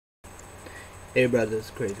Hey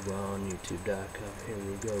brothers, Crazy Well on YouTube.com. Here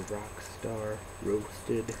we go. RockStar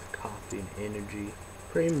roasted coffee and energy,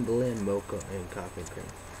 cream blend, mocha, and coffee cream.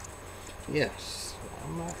 Yes,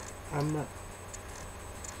 I'm not.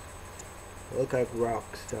 Look like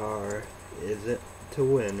RockStar is it to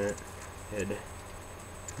win it and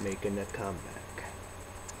making a comeback.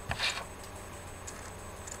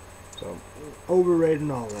 So overrated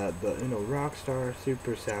and all that, but you know, RockStar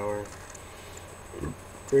super sour,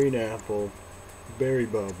 green apple, berry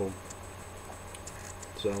bubble.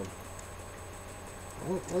 So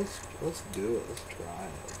let's do it. Let's try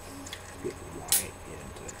it. Let's get right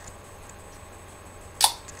into it.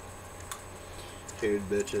 Cheers,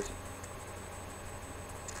 bitches.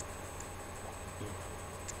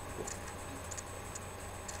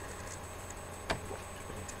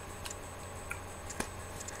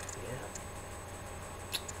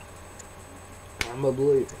 Yeah, I'm a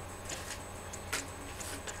believer.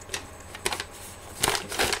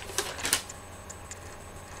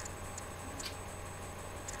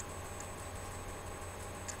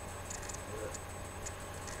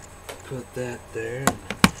 Put that there.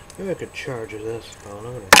 Maybe I could charge this phone.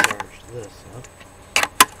 I'm gonna charge this up.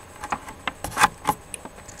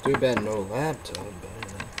 Too bad no laptop, but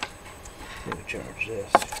you know, I'm gonna charge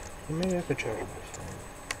this. Maybe I could charge my phone.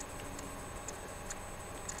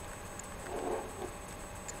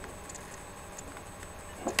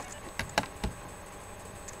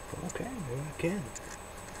 Okay, maybe I can.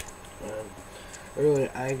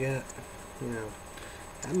 Earlier I got,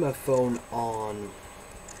 I have my phone on,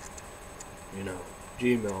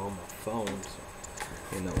 Gmail on my phone,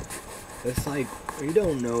 so, it's like, you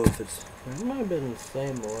don't know if it might have been the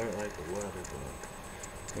same alert like the weather,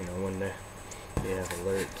 but, when you have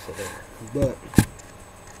alerts there, but,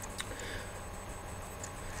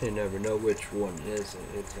 you never know which one is it,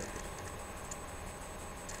 it's it,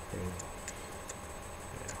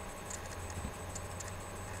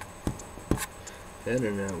 The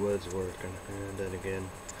internet was working, and then again,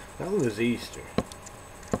 that was Easter.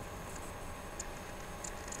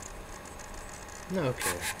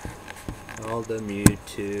 Okay, all them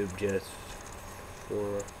YouTube just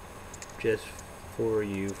for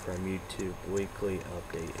you from YouTube weekly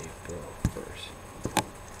update April 1st.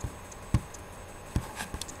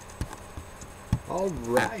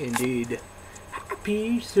 Alright, indeed. Happy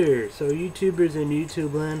Easter! So YouTubers in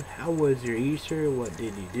YouTube land, how was your Easter? What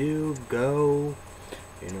did you do? Go,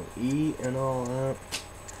 eat and all that.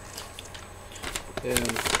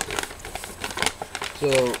 And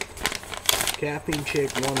so caffeine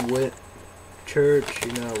chick, one wit, church,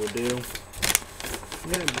 we do.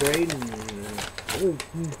 We got Braden,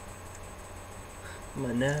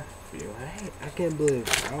 my nephew. I can't believe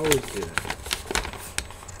I always do that.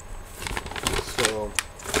 So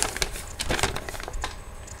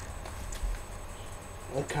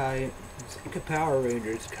a kite, it's like a Power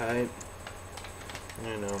Rangers kite.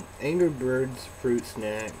 Angry Birds fruit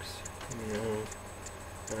snacks,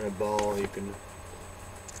 and a ball you can,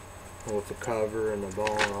 with the cover and the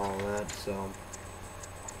ball and all that, so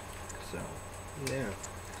yeah.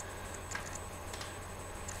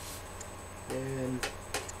 And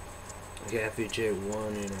Cafe Chick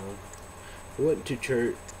one, went to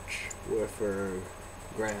church with her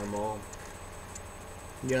grandma,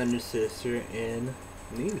 younger sister, and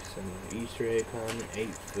niece, and Easter egg hunt,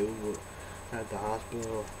 ate food at the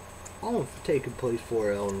hospital, all taking place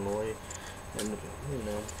for Illinois, and the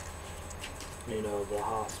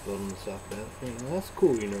hospital and stuff. That's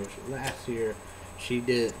cool. Last year she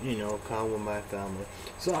did, come with my family,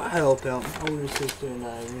 so I help out. My older sister and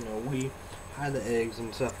I, we hide the eggs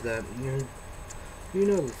and stuff like that. You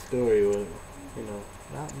know the story with,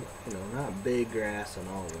 not big grass and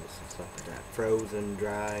all this and stuff like that, frozen,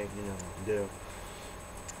 dry, do,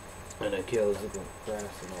 and it kills the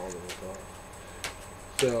grass and all this.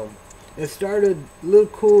 So it started a little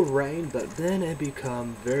cool rain, but then it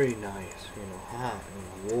become very nice, hot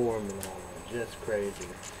and warm and all that, just crazy.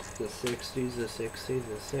 The 60s, the 60s,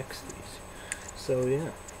 the 60s. So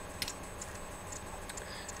yeah.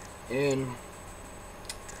 And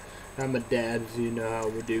I'm a dad's, how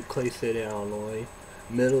we do, Clay City, Illinois.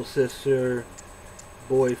 Middle sister,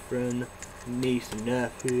 boyfriend, niece and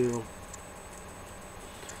nephew,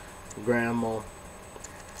 grandma,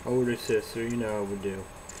 older sister, how we do.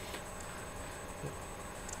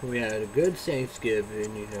 We had a good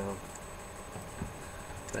Thanksgiving,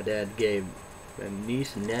 My dad gave my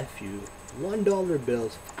niece and nephew $1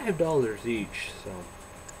 bills, $5 each, so.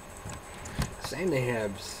 Same they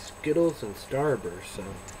have Skittles and Starburst, so.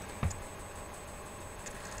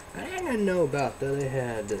 I didn't know about that. They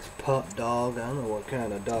had this pup dog. I don't know what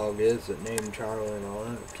kind of dog is it, named Charlie and all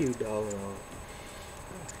that. Cute dog and all that.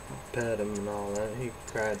 pet him and all that. He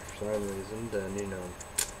cried for some reason. Then, you know,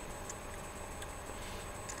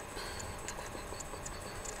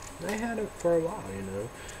 they had it for a while, you know.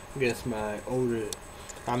 I guess my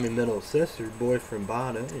middle sister's boyfriend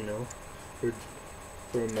bought it, you know,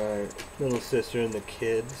 for my little sister and the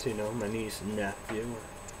kids, you know, my niece and nephew.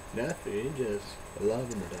 He just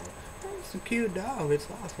loving the dog. It's a cute dog. It's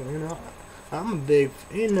awesome, you know. I'm a big,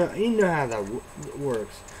 you know how that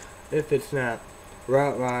works. If it's not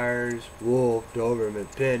Rottweilers, Wolf, Doberman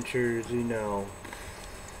Pinschers, you know,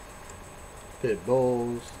 Pit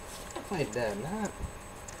Bulls, stuff like that. Not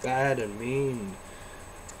bad and mean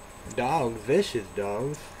dogs, vicious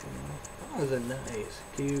dogs. You know, that was a nice,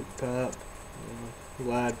 cute pup. You know,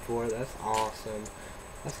 glad for it. That's awesome.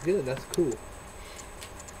 That's good. That's cool.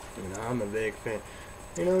 You know, I'm a big fan.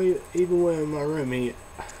 You know, even when in my room,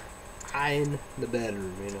 I in the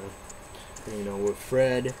bedroom, you know, with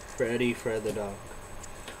Fred the dog.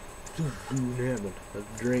 Having a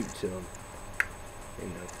drink to him. You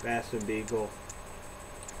know, Basset Beagle.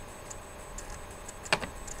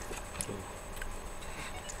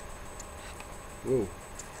 Ooh.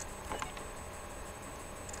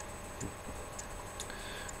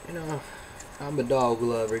 You know, I'm a dog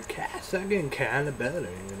lover. Cats are getting kind of better,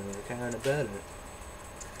 you know, kind of better.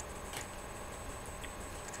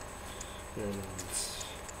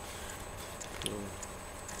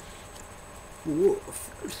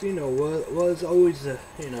 First, you know, was always a,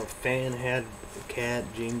 you know, fan had cat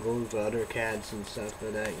jingles, other cats and stuff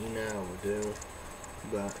like that, you know how we do.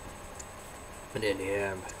 But then you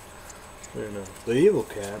have, you know, the evil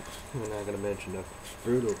cat. We're not gonna mention the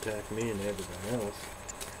brutal attack me and everybody else.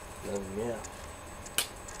 Yeah.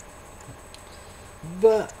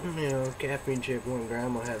 But, you know, Caffeine Chick One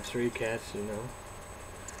Grandma had 3 cats, you know.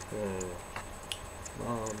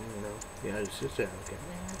 Mom, you know, yeah, it's just a cat.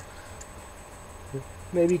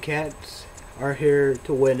 Maybe cats are here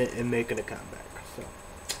to win it and making a comeback.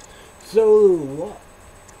 So what?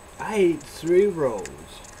 I ate 3 rolls,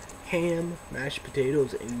 ham, mashed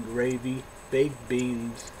potatoes, and gravy, baked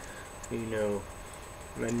beans. You know,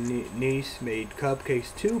 my niece made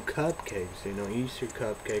cupcakes, 2 cupcakes. You know, Easter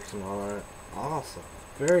cupcakes and all that. Awesome,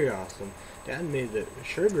 very awesome. Dad made the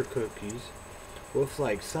sugar cookies with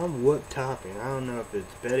like some whipped topping. I don't know if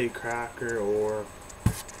it's Betty Crocker or,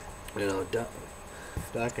 you know,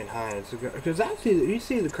 Duck and Heinz. Because actually, you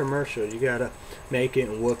see the commercial, you gotta make it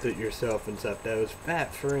and whip it yourself and stuff. That was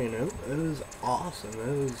fat free and it was awesome.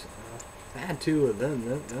 It was, I had 2 of them.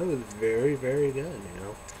 That was very, very good, you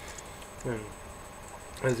know. And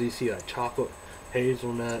as you see, like chocolate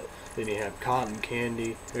hazelnut, then you have cotton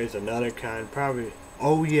candy. There's another kind, probably,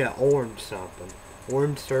 oh yeah, orange something.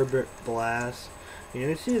 Orange sorbet blast. You know,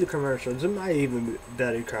 you see the commercials. It might even be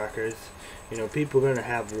Betty Crockers. You know, people are gonna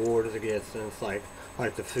have wars against them. It's like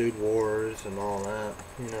the food wars and all that.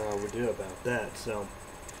 You know how we do about that. So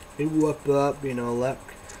we whip up, you know,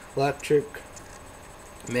 electric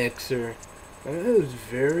mixer, and it was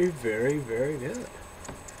very, very, very good.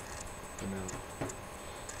 You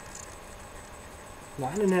know,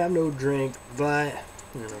 I didn't have no drink, but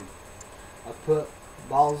you know, I put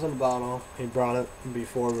balls in a bottle. He brought it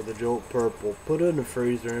before with the Jolt Purple. Put it in the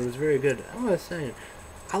freezer. It was very good. I was saying,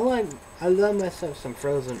 I love myself some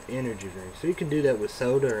frozen energy drinks. So you can do that with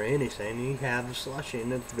soda or anything. You have a slushy,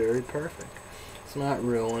 and it's very perfect. It's not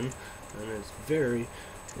ruined, and it's very,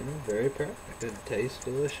 you know, very perfect. It tastes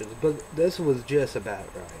delicious. But this was just about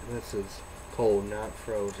right. This is cold, not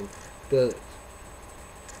frozen. But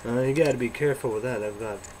you got to be careful with that. I've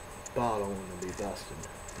got a bottle want to be busted.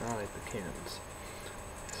 I like the cans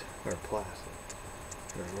or plastic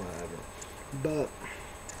or whatever. But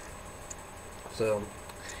so.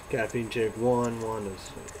 Caffeine Chick one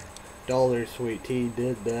is $1 sweet tea,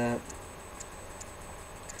 did that.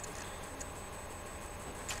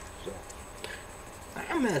 So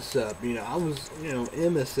I messed up, you know, I was, you know,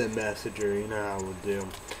 MSN Messenger, you know how I would do.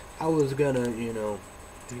 I was gonna, you know,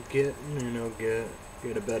 get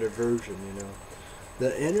a better version, you know.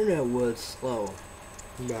 The internet was slow,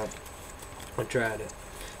 but I tried it.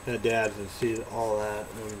 Had Dad to see all that,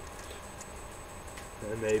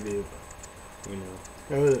 and maybe, you know,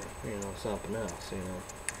 you know, something else, you know.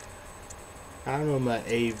 I don't know, my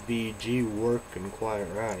AVG working quite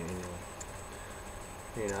right, you know.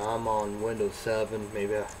 You know, I'm on Windows 7,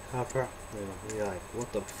 maybe I'll probably, you know, you're like,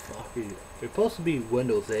 what the fuck are you? You're supposed to be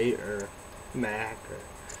Windows 8 or Mac or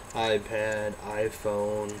iPad,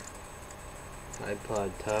 iPhone,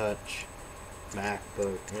 iPod Touch,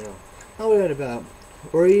 MacBook, you know. I read about,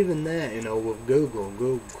 or even that, you know, with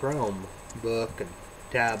Google Chrome, book and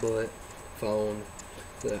tablet, phone.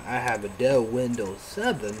 I have a Dell Windows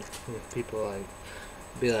 7. People like,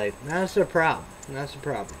 Be like, that's a problem. That's a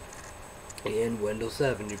problem. In Windows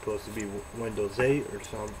 7, you're supposed to be Windows 8 or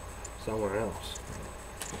somewhere else.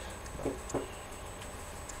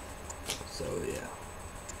 So yeah.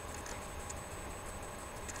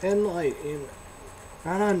 And like,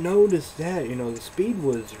 and I noticed that, the speed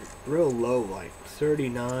was real low, like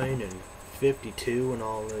 39 and 52 and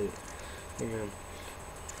all that.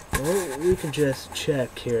 Well, we can just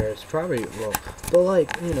check here. It's probably low, but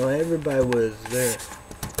like, everybody was there.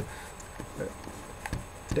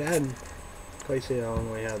 Dad, PlayStation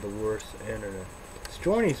only had the worst internet. It's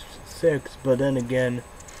 26, but then again,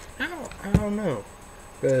 I don't know,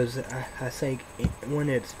 because I think when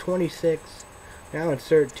it's 26, now it's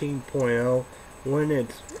 13.0. When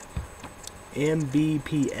it's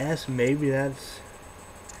Mbps, maybe that's,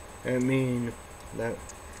 that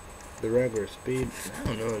the regular speed. I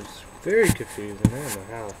don't know. It's very confusing. I don't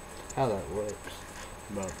know how that works.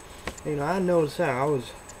 But I noticed that I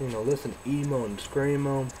was listening to emo and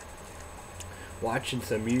screamo, watching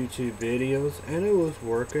some YouTube videos, and it was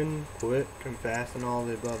working quick and fast and all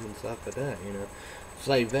the above and stuff like that. It's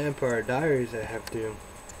like Vampire Diaries. I have to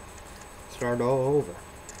start all over.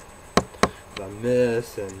 I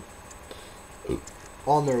miss, and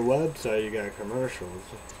on their website you got commercials.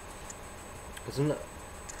 Isn't it?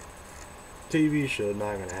 TV show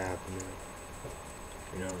not gonna happen.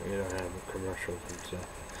 You don't have commercials and stuff.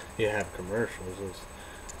 You have commercials. It's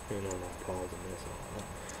not pausing this all.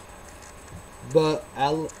 But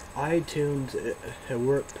iTunes, it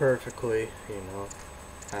worked perfectly.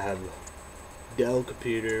 I have Dell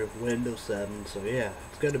computer, Windows 7, so yeah,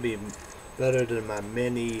 it's gonna be better than my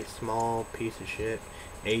mini small piece of shit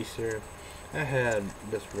Acer. I had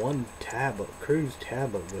this one tablet, Cruise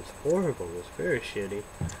tablet, was horrible. It was very shitty.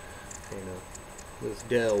 This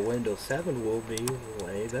Dell Windows 7 will be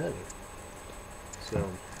way better. So,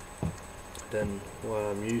 than what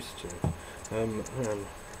I'm used to. I'm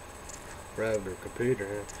router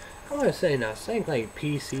computer. I want to say now, I think like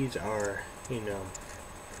PCs are,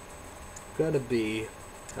 gotta be,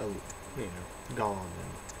 gone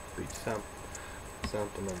and be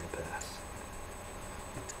something in the past.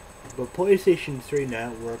 But PlayStation 3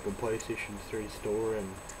 Network and PlayStation 3 Store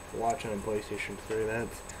and watching on PlayStation 3,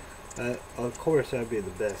 that's, of course, that'd be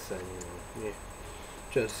the best thing, Yeah.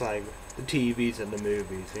 Just like the TVs and the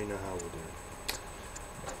movies, you know how we do.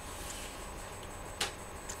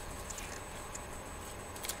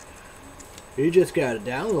 You just gotta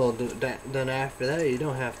download it, then after that, you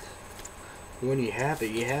don't have to. When you have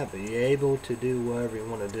it, you have it. You're able to do whatever you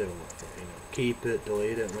want to do with it. Keep it,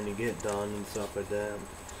 delete it when you get done and stuff like that.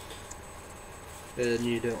 And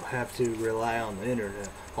you don't have to rely on the internet.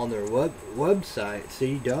 On their website,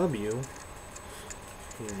 CW,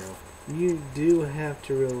 you do have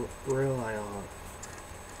to rely on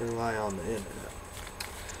the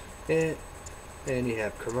internet. And you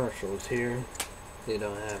have commercials here. You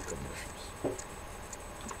don't have commercials.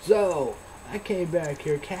 So I came back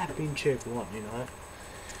here, Caffeine Chick 1,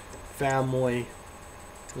 family,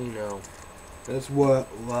 that's what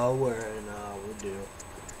we're in, we do.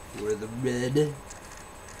 We're the red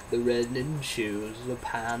knitted shoes, the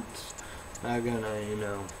pants, I'm gonna,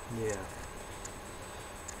 yeah.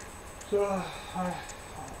 So, I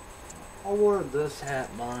wore this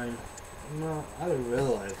hat, mine, no, I didn't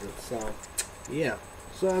realize it, so, yeah.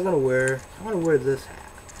 So I'm gonna wear this hat.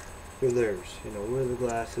 For theirs, wear the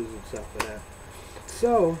glasses and stuff like that.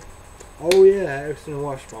 So, oh yeah, I accidentally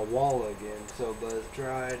washed my wallet again, so but it's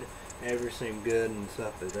dried, everything good and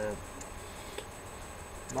stuff like that.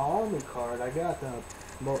 My Army card, I got that,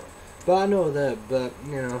 but I know that, but,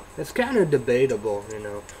 it's kind of debatable,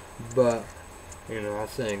 but, I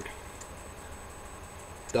think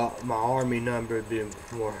my Army number would be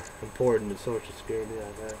more important than Social Security,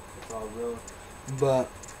 I guess, if I was really, but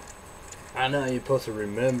I know you're supposed to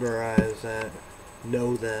memorize that,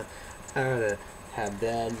 know that. I gotta have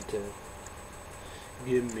Dad to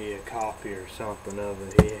give me a copy or something of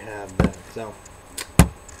it. He had that, so,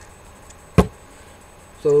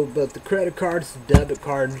 but the credit cards, the debit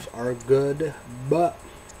cards are good, but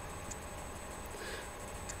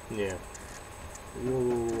yeah.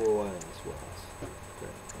 What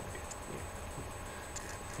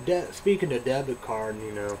else? Speaking of debit card,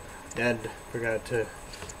 Dad forgot to,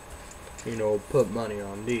 put money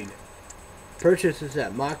on Deed. Purchases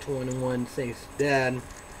at Mach 21, thanks Dad.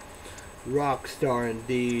 RockStar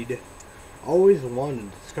indeed. Always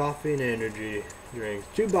wanted coffee and energy drinks.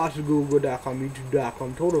 2 boxes, Google.com,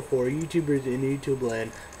 YouTube.com. Total 4 YouTubers in YouTube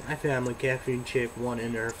land. My family, Caffeine Chick 1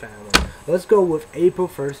 and her family. Let's go with April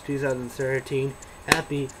 1st, 2013.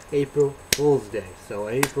 Happy April Fool's Day. So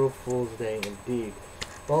April Fool's Day indeed.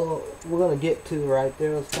 Well, we're gonna get to right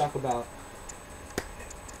there. Let's talk about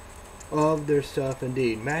of their stuff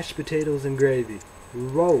indeed. Mashed potatoes and gravy,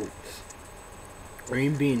 rolls,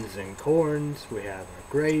 green beans and corns. We have our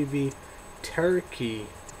gravy, turkey,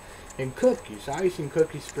 and cookies. Icing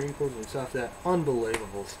cookies, sprinkles, and stuff. That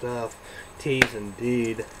unbelievable stuff. Teas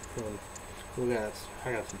indeed. I got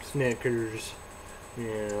some Snickers,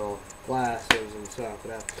 you know, glasses and stuff.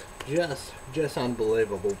 That just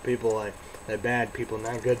unbelievable. People like bad people,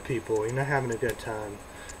 not good people. You're not having a good time.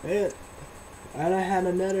 And I had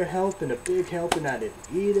another helping, a big helping. I didn't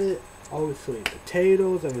eat it. Obviously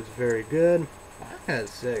potatoes. It was very good. I got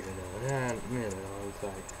sick, you know. It's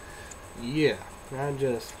like, yeah, I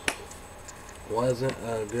just wasn't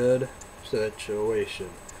a good situation.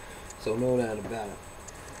 So no doubt about it.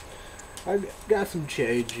 I got some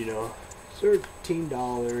change, you know.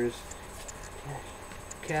 $13.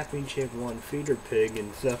 Caffeine chip, one feeder pig,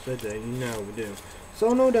 and stuff like that. You know we do.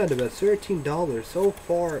 So no doubt about it. $13 so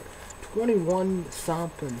far. 21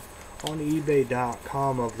 something on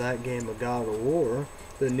eBay.com of that game of God of War.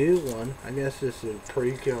 The new one. I guess this is a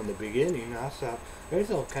prequel in the beginning. I saw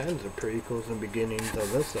there's all kinds of prequels and beginnings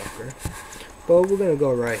of this sucker. But we're gonna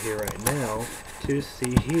go right here right now to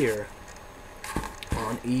see here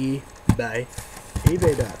on eBay.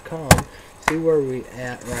 eBay.com. See where we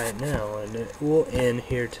at right now, and it will end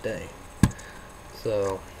here today.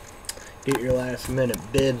 So get your last minute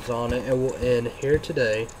bids on it. It will end here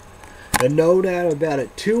today. And no doubt about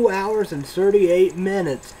it, 2 hours and 38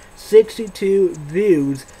 minutes, 62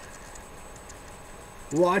 views.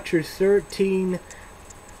 Watchers 13,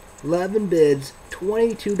 11 bids,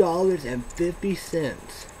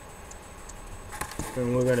 $22.50.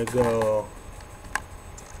 And we're gonna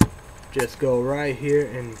just go right here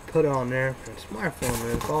and put on there. And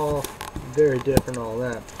smartphone, it's all very different, all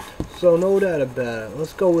that. So no doubt about it.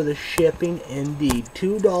 Let's go with the shipping indeed,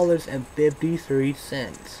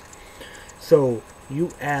 $2.53. So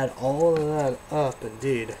you add all of that up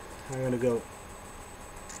indeed. I'm gonna go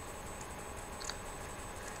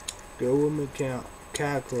with my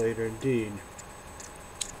calculator indeed.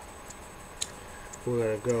 We're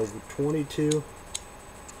gonna go with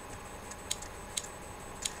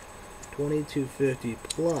 22.50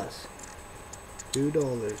 plus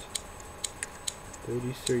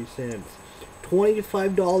 $2.33,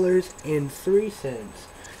 $25.03.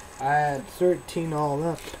 I had 13 all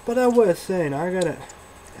up, but I was saying I gotta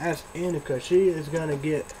ask Annika. She is gonna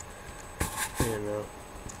get,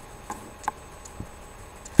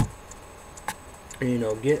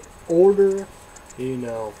 get order, an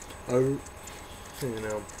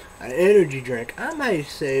energy drink. I might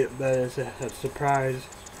say it, but it's a surprise.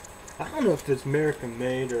 I don't know if it's American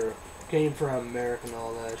made or came from America and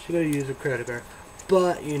all that. She gotta use a credit card.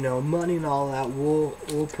 But, money and all that, we'll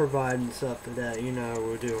provide and stuff for that,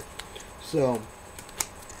 we'll do. So,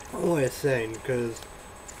 I'm always saying, because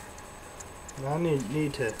I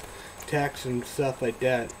need to tax and stuff like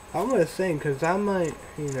that. I'm always saying, because I might,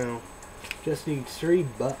 just need $3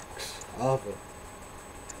 of it.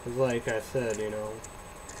 Because like I said,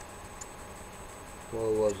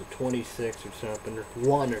 what was it, 26 or something, or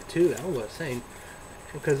 1 or 2, that was what I was saying.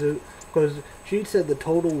 Because she said the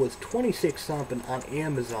total was 26 something on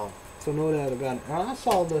Amazon. So no doubt about it. And I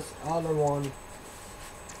saw this other one,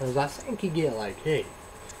 because I think you get like, hey,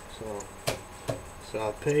 so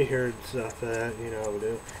I pay her and stuff that,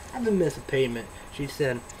 do. I haven't missed a payment. She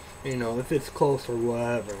said, if it's close or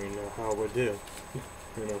whatever, how we do.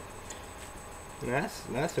 And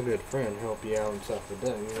that's a good friend, help you out and stuff like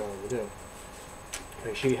that, how we do.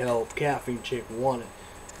 And she helped Caffeine Chick want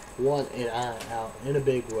and I out in a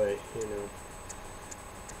big way,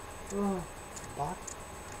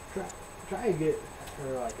 Try to get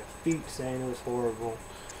her like a feet saying it was horrible,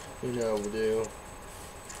 we do.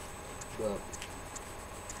 But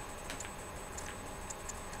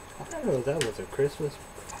I don't know if that was a Christmas.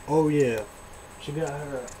 Oh yeah, she got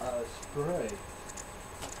her a spray.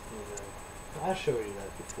 I'll show you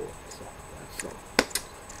that before. So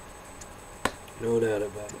no doubt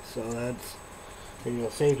about it. So that's.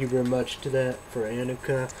 Thank you very much to that for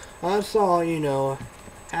Annika. I saw,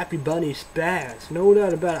 Happy Bunny Spaz. No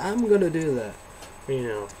doubt about it. I'm gonna do that.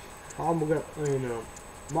 I'm gonna,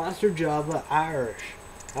 Monster Java Irish.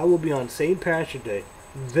 I will be on St. Patrick's Day.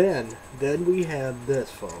 Then we have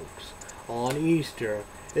this, folks. On Easter,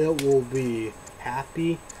 it will be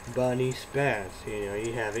Happy Bunny Spaz.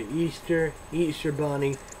 You have an Easter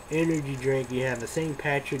Bunny energy drink. You have a St.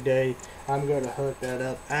 Patrick's Day. I'm gonna hook that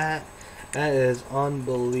up at. That is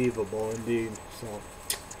unbelievable indeed. So,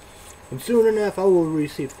 and soon enough, I will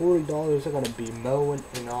receive $40. I'm gonna be mowing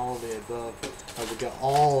and all the above. I will get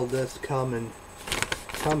all of this coming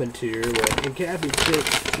coming to your way. And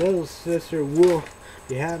Gabby's little sister will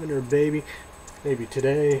be having her baby, maybe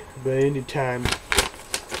today, but anytime.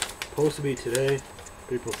 Supposed to be today.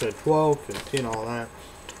 People said 12, 15, all that.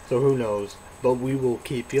 So who knows? But we will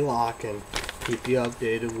keep you locking, keep you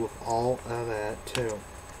updated with all of that too.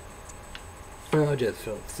 I just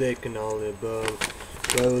felt sick and all the above.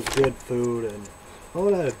 But it was good food and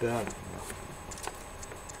all that about it.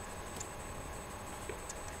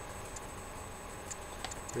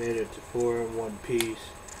 Made it to 4 in one piece.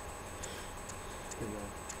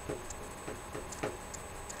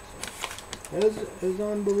 It was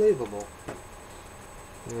unbelievable.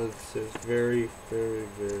 It was very, very,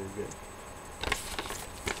 very good.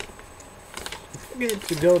 Forget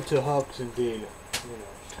to go to Huck's Indeed.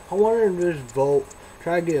 I wanted this Volt.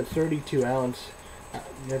 Try to get a 32 ounce.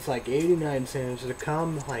 It's like 89 cents. It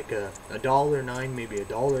come like a $1.09, maybe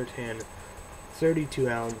 $1.10. 32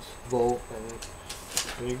 ounce Volt,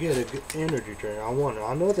 and you get a good energy drink.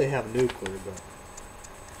 I know they have nuclear, but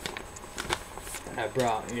I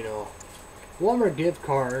brought, Walmart gift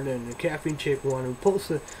card and a caffeine chick one. We're supposed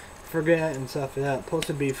to forget and stuff like that. Supposed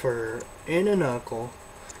to be for aunt and uncle,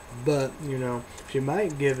 but she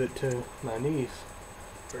might give it to my niece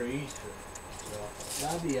for Easter. So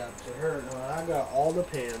that'll be up to her. I got all the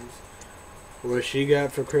pins, what she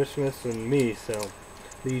got for Christmas and me. So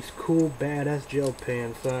these cool badass gel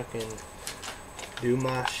pens, so I can do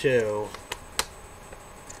my show.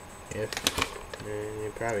 If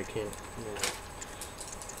you probably can't.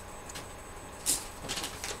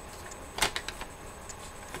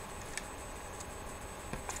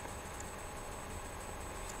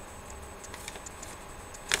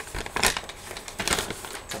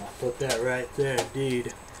 Put that right there,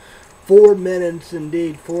 indeed. 4 minutes,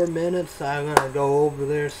 indeed. 4 minutes. I'm gonna go over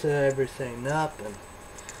there, set everything up,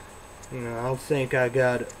 and I think I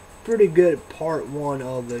got a pretty good part 1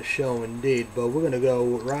 of the show, indeed. But we're gonna go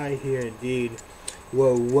right here, indeed.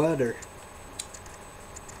 Well, weather.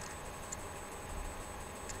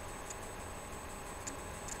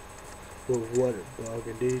 Well, weather bug,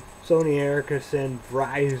 indeed. Sony Ericsson,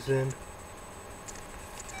 Verizon.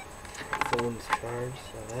 Phone's charged,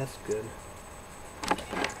 so that's good.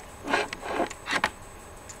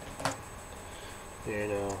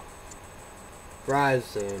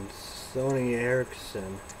 Verizon, Sony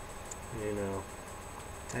Ericsson,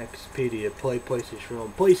 Expedia, PlayStation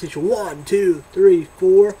 1, PlayStation 1, 2, 3,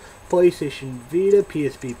 4, PlayStation Vita,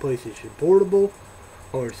 PSP, PlayStation Portable,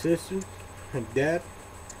 or system, and that.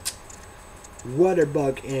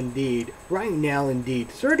 Weatherbug, indeed. Right now, indeed.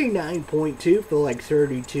 39.2, feel like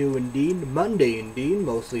 32, indeed. Monday, indeed.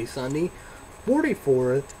 Mostly sunny.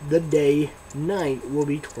 44, the day, night will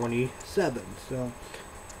be 27. So,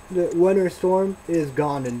 the winter storm is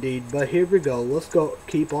gone, indeed. But here we go. Let's go.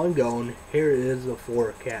 Keep on going. Here is the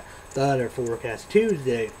forecast. The other forecast.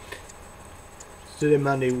 Tuesday,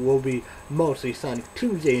 Monday will be mostly sunny.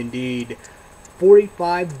 Tuesday, indeed.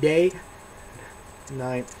 45 day,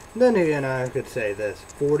 night. Then again, I could say this: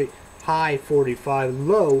 high 45,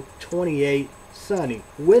 low 28, sunny.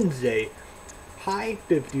 Wednesday, high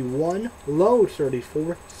 51, low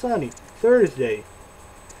 34, sunny. Thursday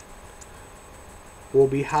will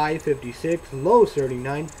be high 56, low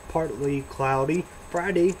 39, partly cloudy.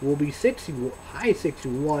 Friday will be high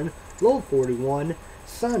 61, low 41,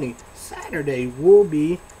 sunny. Saturday will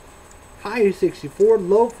be high 64,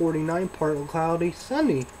 low 49, partly cloudy,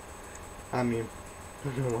 sunny.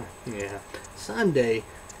 Yeah. Sunday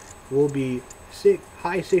will be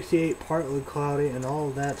high 68, partly cloudy, and all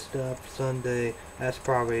that stuff. Sunday, that's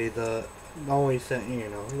probably the only thing,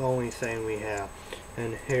 the only thing we have.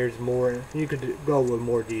 And here's more. You could go with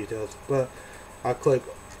more details, but I'll click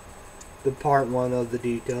the part 1 of the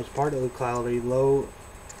details. Partly cloudy, low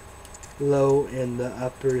in the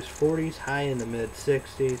uppers 40s, high in the mid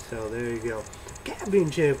 60s. So there you go. Gabby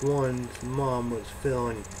and Chick 1's mom was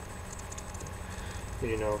feeling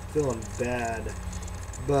bad,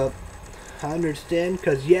 but I understand,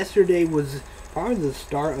 because yesterday was probably the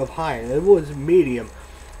start of high. It was medium.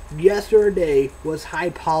 Yesterday was high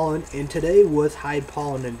pollen, and today was high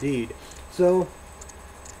pollen, indeed. So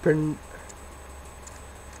predominant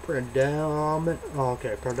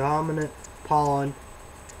pollen: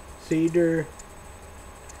 cedar,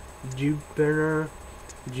 juniper,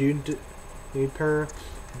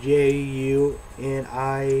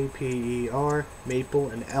 Juniper, maple,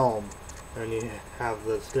 and elm. And you have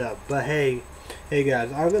the stuff. But hey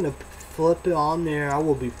guys, I'm gonna flip it on there. I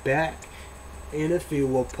will be back in a few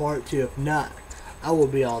with part 2. If not, I will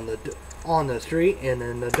be on the street and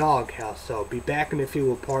in the doghouse. So be back in a few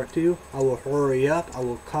with part 2. I will hurry up. I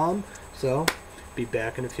will come. So be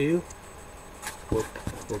back in a few.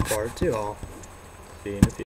 with part 2. I'll see you in a few.